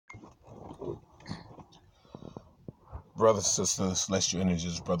Brothers, sisters, celestial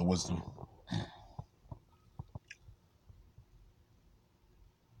energies, brother wisdom.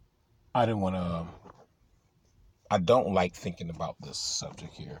 I don't like thinking about this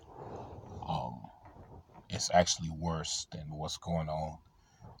subject here. It's actually worse than what's going on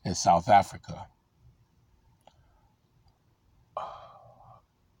in South Africa.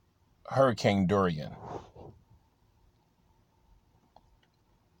 Hurricane Dorian.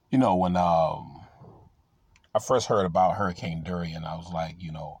 You know, when I first heard about Hurricane Dorian, I was like,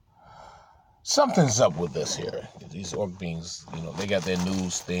 something's up with this here. These orc beings, they got their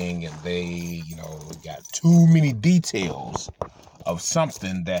news thing and they, got too many details of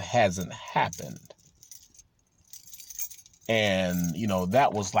something that hasn't happened. And,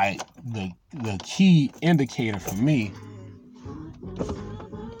 that was like the key indicator for me,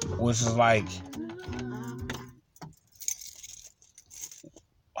 which is like,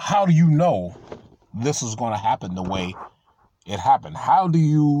 how do you know this is going to happen the way it happened? How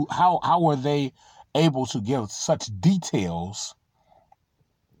are they able to give such details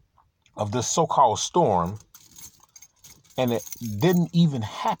of this so-called storm and it didn't even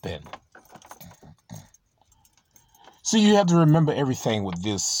happen? So you have to remember everything with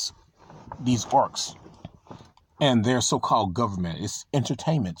these orcs and their so-called government. It's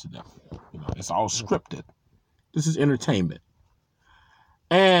entertainment to them. It's all scripted. This is entertainment.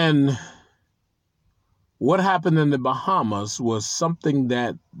 And what happened in the Bahamas was something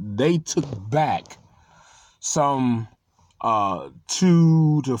that they took back some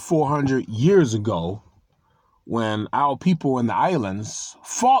 200 to 400 years ago when our people in the islands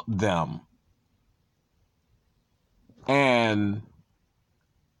fought them and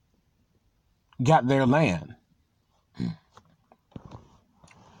got their land.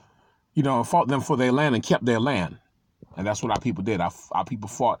 Fought them for their land and kept their land. And that's what our people did. Our people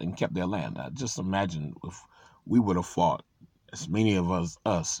fought and kept their land. Just imagine if we would have fought, as many of us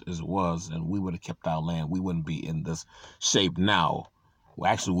as it was, and we would have kept our land, we wouldn't be in this shape now.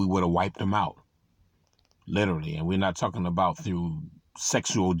 Well, actually, we would have wiped them out. Literally. And we're not talking about through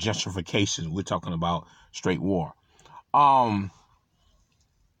sexual gentrification. We're talking about straight war.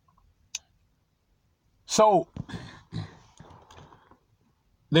 So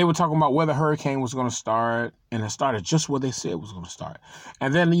they were talking about where the hurricane was going to start, and it started just where they said it was going to start.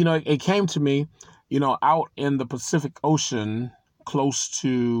 And then, it came to me, out in the Pacific Ocean, close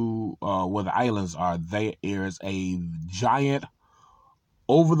to where the islands are, there is a giant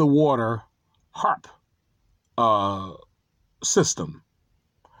over-the-water HARP system.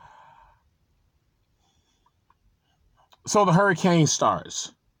 So the hurricane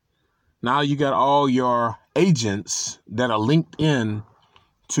starts. Now you got all your agents that are linked in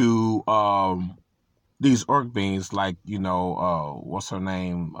to these orc beings, like, what's her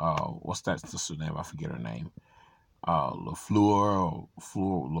name? What's that sister's name? I forget her name. LaFleur,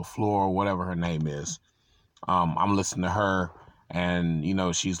 whatever her name is. I'm listening to her, and,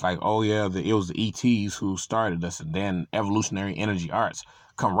 she's like, oh, yeah, it was the ETs who started this, and then Evolutionary Energy Arts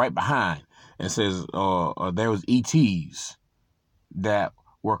come right behind and says there was ETs that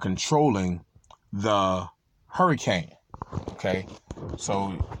were controlling the hurricane. Okay,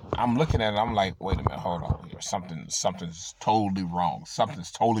 so I'm looking at it, I'm like, wait a minute, hold on here. Something's totally wrong.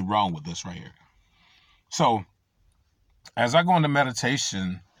 Something's totally wrong with this right here. So as I go into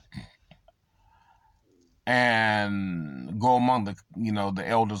meditation and go among the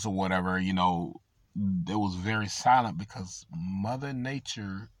elders or whatever, it was very silent because Mother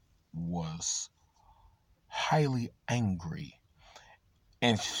Nature was highly angry.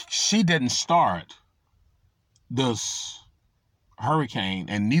 And she didn't start this hurricane,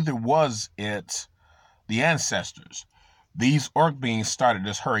 and neither was it the ancestors. These orc beings started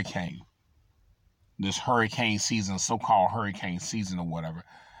this hurricane season, so-called hurricane season or whatever.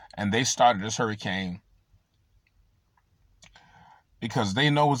 And they started this hurricane because they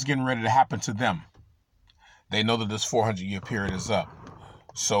know what's getting ready to happen to them. They know that this 400-year period is up.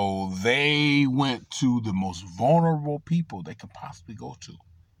 So they went to the most vulnerable people they could possibly go to.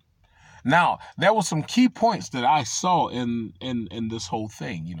 Now, there were some key points that I saw in this whole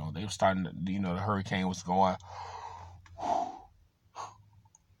thing. They were starting to, the hurricane was going.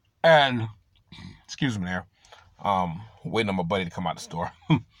 And, excuse me there, waiting on my buddy to come out the store.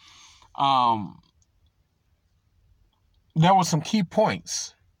 There were some key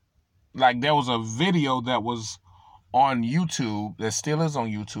points. Like, there was a video that was on YouTube, that still is on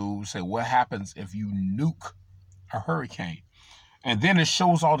YouTube, say what happens if you nuke a hurricane. And then it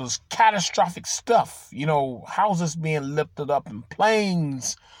shows all this catastrophic stuff. Houses being lifted up and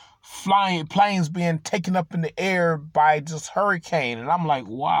planes being taken up in the air by this hurricane. And I'm like,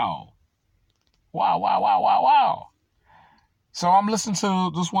 wow. Wow, wow, wow, wow, wow. So I'm listening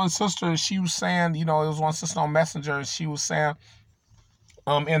to this one sister, and she was saying, it was one sister on Messenger, and she was saying,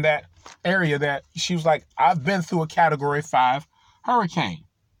 in that area that she was like, I've been through a Category 5 hurricane.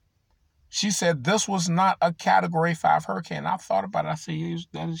 She said this was not a Category 5 hurricane. I thought about it. I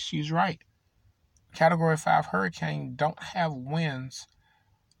said, she's right. Category 5 hurricane don't have winds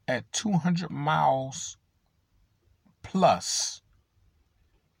at 200 miles plus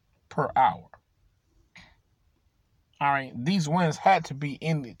per hour. All right, these winds had to be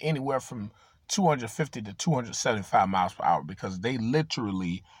anywhere from 250 to 275 miles per hour because they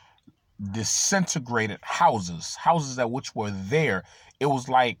literally disintegrated houses that which were there. It was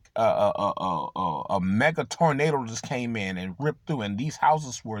like a mega tornado just came in and ripped through, and these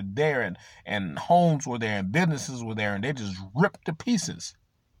houses were there, and homes were there, and businesses were there, and they just ripped to pieces.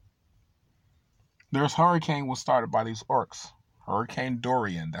 This hurricane was started by these orcs. Hurricane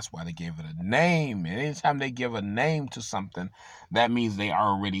Dorian. That's why they gave it a name. And anytime they give a name to something, that means they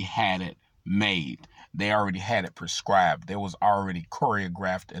already had it made. They already had it prescribed. There was already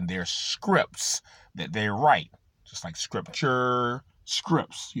choreographed in their scripts that they write. Just like scripture,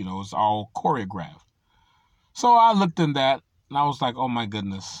 scripts, it's all choreographed. So I looked in that and I was like, oh my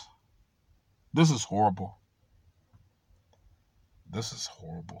goodness, this is horrible. This is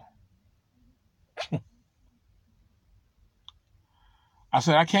horrible. I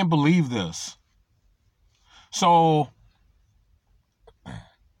said, I can't believe this. So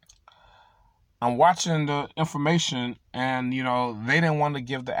I'm watching the information, and they didn't want to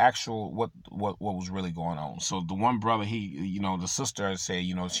give the actual what was really going on. So the one brother, the sister said,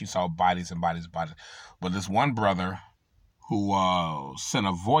 she saw bodies and bodies and bodies, but this one brother who sent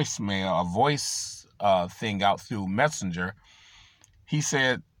a voice thing out through Messenger, he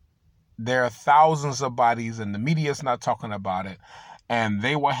said there are thousands of bodies, and the media's not talking about it. And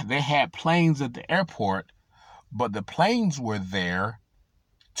they had planes at the airport, but the planes were there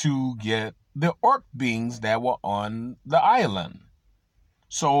to get the orc beings that were on the island.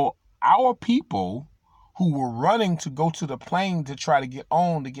 So our people who were running to go to the plane to try to get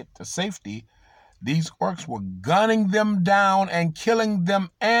on to get to safety, these orcs were gunning them down and killing them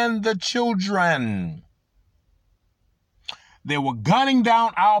and the children. They were gunning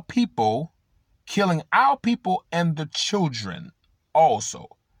down our people, killing our people and the children also.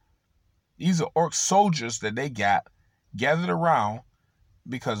 These are orc soldiers that they got gathered around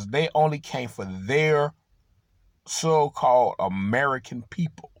because they only came for their so-called American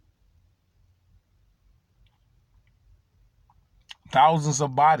people. Thousands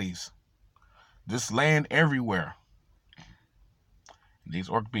of bodies just laying everywhere. These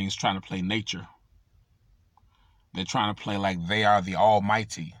orc beings trying to play nature. They're trying to play like they are the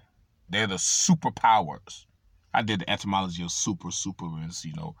almighty. They're the superpowers. I did the etymology of super is,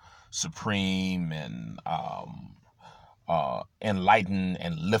 supreme and enlightened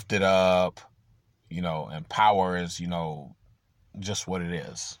and lifted up, and power is, just what it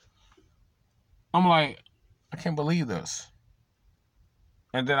is. I'm like, I can't believe this.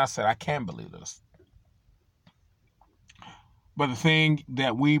 And then I said, I can believe this. But the thing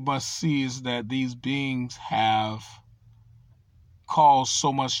that we must see is that these beings have caused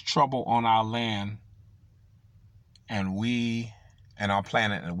so much trouble on our land and our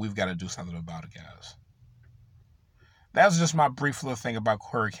planet, and we've got to do something about it, guys. That's just my brief little thing about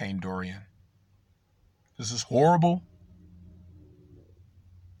Hurricane Dorian. This is horrible.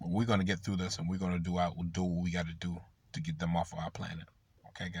 But we're going to get through this, and we're going to do what we got to do to get them off of our planet.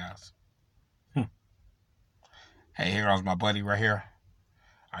 Okay, guys? Hey, here goes my buddy right here.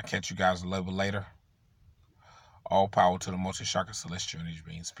 I'll catch you guys a little bit later. All power to the multi-chakra celestial energy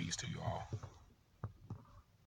beings. Peace to you all.